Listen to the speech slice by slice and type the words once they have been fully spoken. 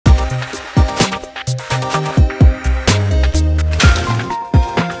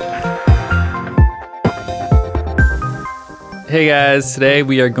Hey guys, today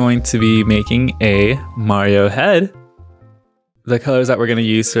we are going to be making a Mario head. The colors that we're going to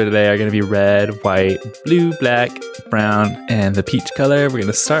use for today are going to be red, white, blue, black, brown, and the peach color we're going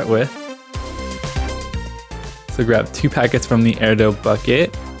to start with. So grab 2 packets from the air dough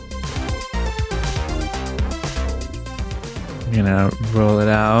bucket. I'm going to roll it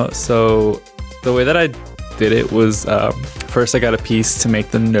out. So the way that I did it was first I got a piece to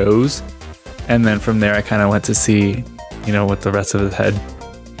make the nose, and then from there I kind of went to see, you know, what the rest of his head,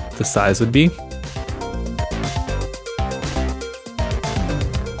 the size would be.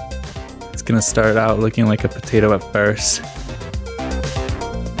 It's gonna start out looking like a potato at first.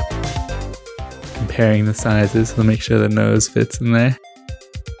 Comparing the sizes to make sure the nose fits in there.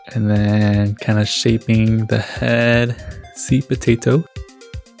 And then kind of shaping the head. See, potato.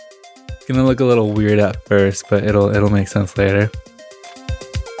 It's gonna look a little weird at first, but it'll make sense later.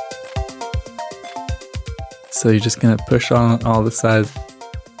 So you're just gonna push on all the sides.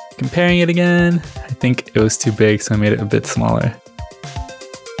 Comparing it again, I think it was too big, so I made it a bit smaller.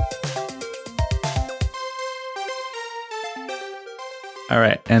 All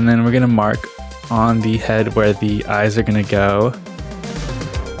right, and then we're gonna mark on the head where the eyes are gonna go.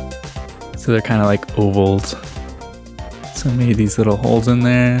 So they're kind of like ovals. So I made these little holes in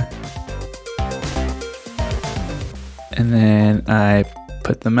there. And then I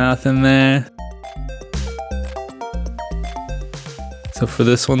put the mouth in there. So for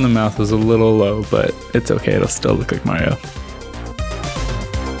this one, the mouth was a little low, but it's okay, it'll still look like Mario.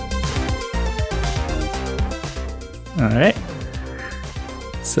 All right.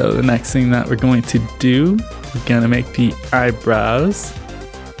 So the next thing that we're going to do, we're gonna make the eyebrows.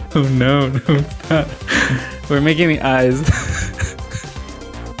 Oh no, no, stop. We're making the eyes.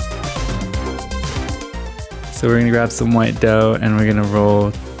 So we're gonna grab some white dough and we're gonna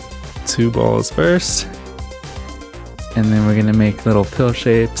roll 2 balls first. And then we're gonna make little pill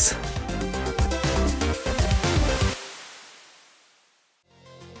shapes.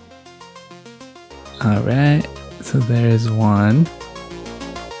 All right, so there's one.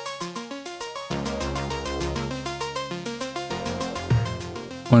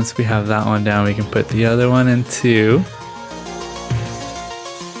 Once we have that one down, we can put the other one in 2.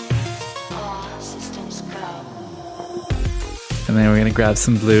 And then we're gonna grab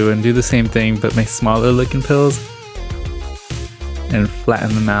some blue and do the same thing, but make smaller looking pills and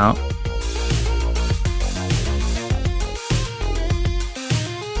flatten them out.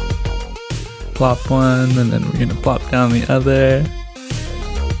 Plop one, and then we're gonna plop down the other.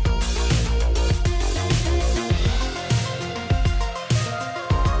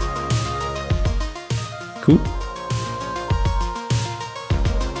 Cool.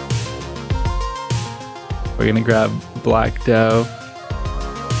 We're gonna grab black dough.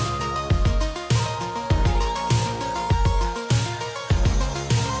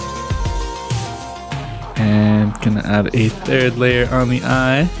 And gonna add a 3rd layer on the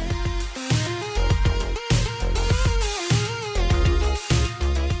eye.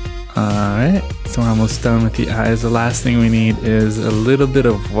 Alright, so we're almost done with the eyes. The last thing we need is a little bit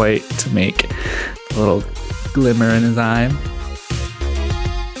of white to make a little glimmer in his eye.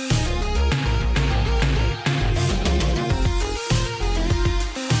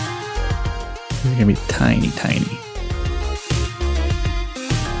 They're gonna be tiny, tiny.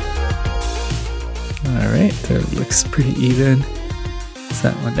 Alright, so it looks pretty even.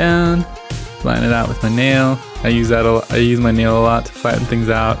 Set one down, line it out with my nail. I use my nail a lot to flatten things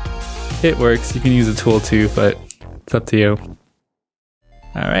out. It works, you can use a tool too, but it's up to you.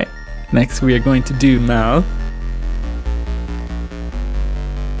 Alright, next we are going to do mouth.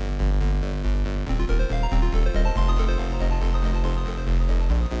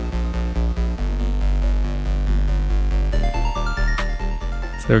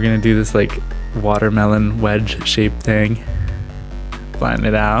 So we're gonna do this like watermelon wedge shaped thing. Flatten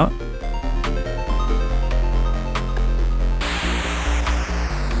it out.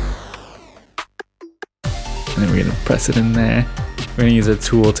 And then we're gonna press it in there. We're gonna use a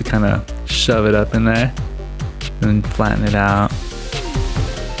tool to kind of shove it up in there and then flatten it out.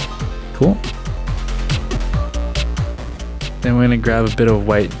 Cool. Then we're gonna grab a bit of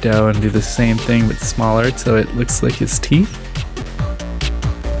white dough and do the same thing but smaller so it looks like his teeth.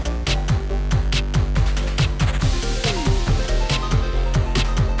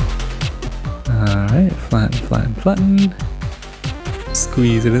 Alright, flatten, flatten, flatten.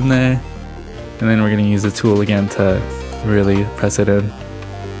 Squeeze it in there. And then we're gonna use the tool again to really press it in.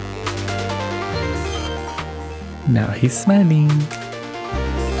 Now he's smiling.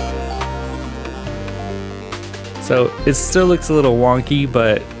 So it still looks a little wonky,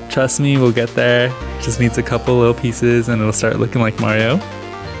 but Trust me, we'll get there. Just needs a couple little pieces and it'll start looking like Mario.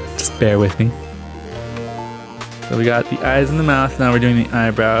 Just bear with me. So we got the eyes and the mouth, now we're doing the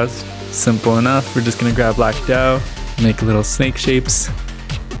eyebrows. Simple enough, we're just gonna grab black dough, make little snake shapes,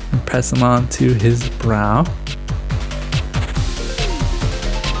 and press them onto his brow.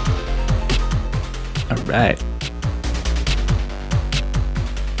 Alright.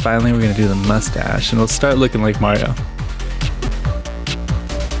 Finally, we're gonna do the mustache and it'll start looking like Mario.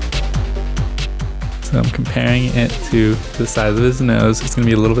 So I'm comparing it to the size of his nose. It's gonna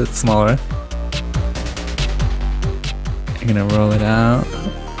be a little bit smaller. I'm gonna roll it out.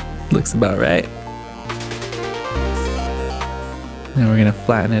 Looks about right. Then we're gonna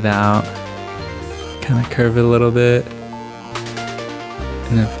flatten it out. Kind of curve it a little bit.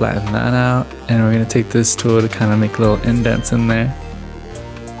 And then flatten that out. And we're gonna take this tool to kind of make little indents in there.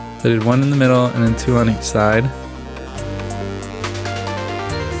 So I did one in the middle and then two on each side.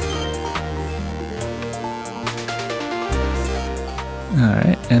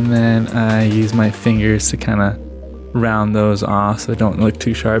 Alright, and then I use my fingers to kind of round those off so they don't look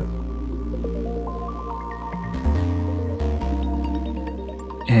too sharp.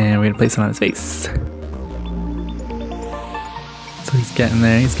 And we're gonna place it on his face. So he's getting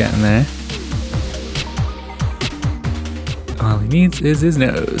there, he's getting there. All he needs is his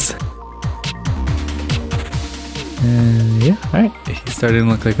nose. And yeah, alright, he's starting to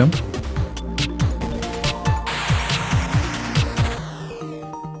look like him.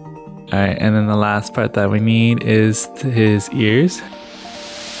 Alright, and then the last part that we need is his ears.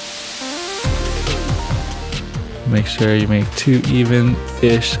 Make sure you make two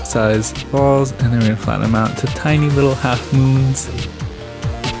even-ish sized balls, and then we're gonna flatten them out to tiny little half moons.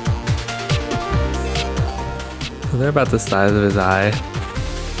 So they're about the size of his eye.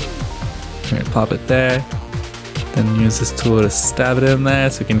 We're gonna pop it there. Then use this tool to stab it in there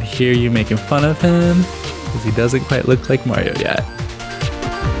so we can hear you making fun of him, because he doesn't quite look like Mario yet.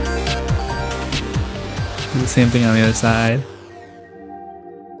 Do the same thing on the other side.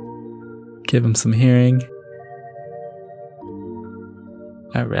 Give him some hearing.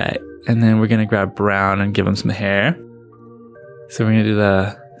 Alright, and then we're gonna grab brown and give him some hair. So we're gonna do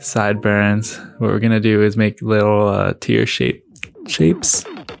the sideburns. What we're gonna do is make little teardrop shapes.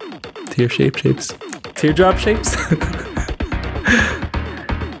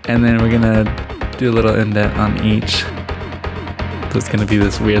 And then we're gonna do a little indent on each. So it's gonna be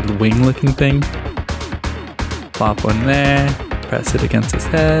this weird wing looking thing. Plop one there, press it against his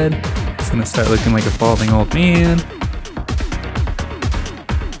head. It's gonna start looking like a balding old man.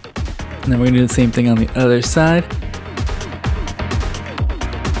 And then we're gonna do the same thing on the other side.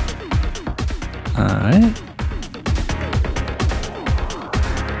 Alright.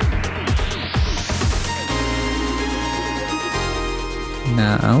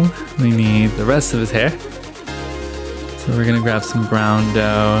 Now we need the rest of his hair. So we're gonna grab some brown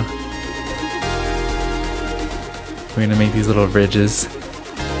dough. We're gonna make these little ridges.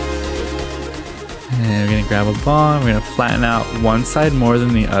 And we're gonna grab a ball, we're gonna flatten out one side more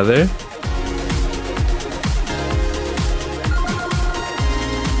than the other.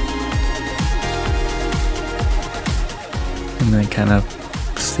 And then kind of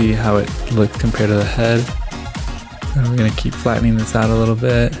see how it looks compared to the head. So we're gonna keep flattening this out a little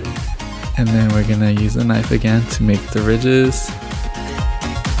bit. And then we're gonna use a knife again to make the ridges.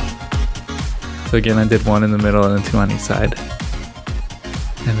 So again, I did one in the middle and then two on each side.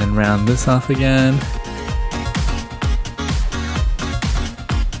 And then round this off again.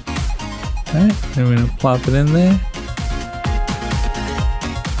 Alright, then we're gonna plop it in there.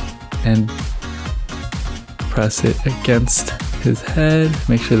 And press it against his head.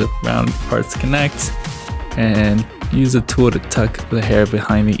 Make sure the round parts connect. And use a tool to tuck the hair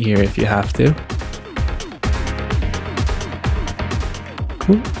behind the ear if you have to.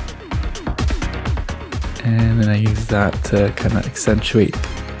 Cool. And then I use that to kind of accentuate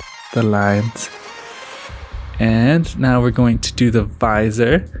the lines. And now we're going to do the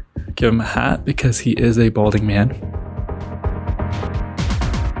visor. Give him a hat because he is a balding man.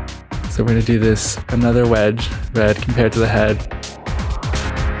 So we're gonna do this, another wedge, red compared to the head.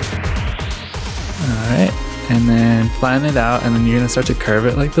 Alright, and then flatten it out, and then you're gonna start to curve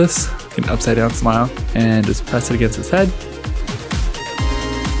it like this, like an upside down smile, and just press it against his head.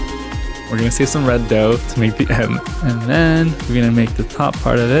 We're gonna save some red dough to make the end. And then we're gonna make the top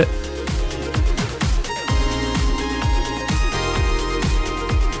part of it.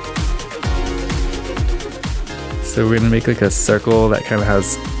 So we're gonna make like a circle that kind of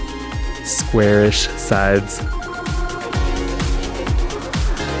has squarish sides.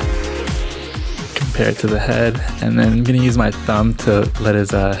 compare it to the head, and then I'm gonna use my thumb to let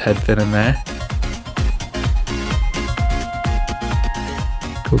his head fit in there.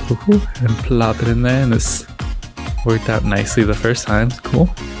 Cool. And plop it in there, and this worked out nicely the first time. Cool.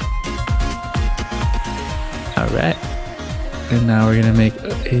 Alright. And now we're gonna make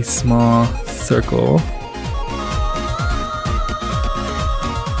a small circle.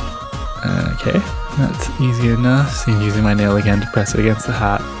 Okay, that's easy enough. So I'm using my nail again to press it against the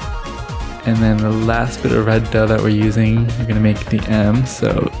hat. And then the last bit of red dough that we're using, we're gonna make the M,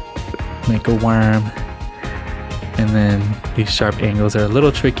 so make a worm. And then these sharp angles are a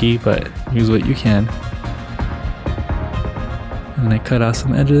little tricky, but use what you can. And then I cut off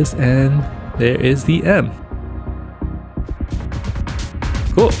some edges, and there is the M.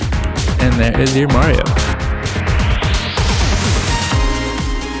 Cool. And there is your Mario.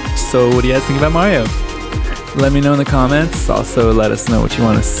 So what do you guys think about Mario? Let me know in the comments. Also let us know what you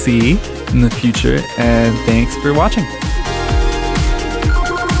want to see in the future, and thanks for watching.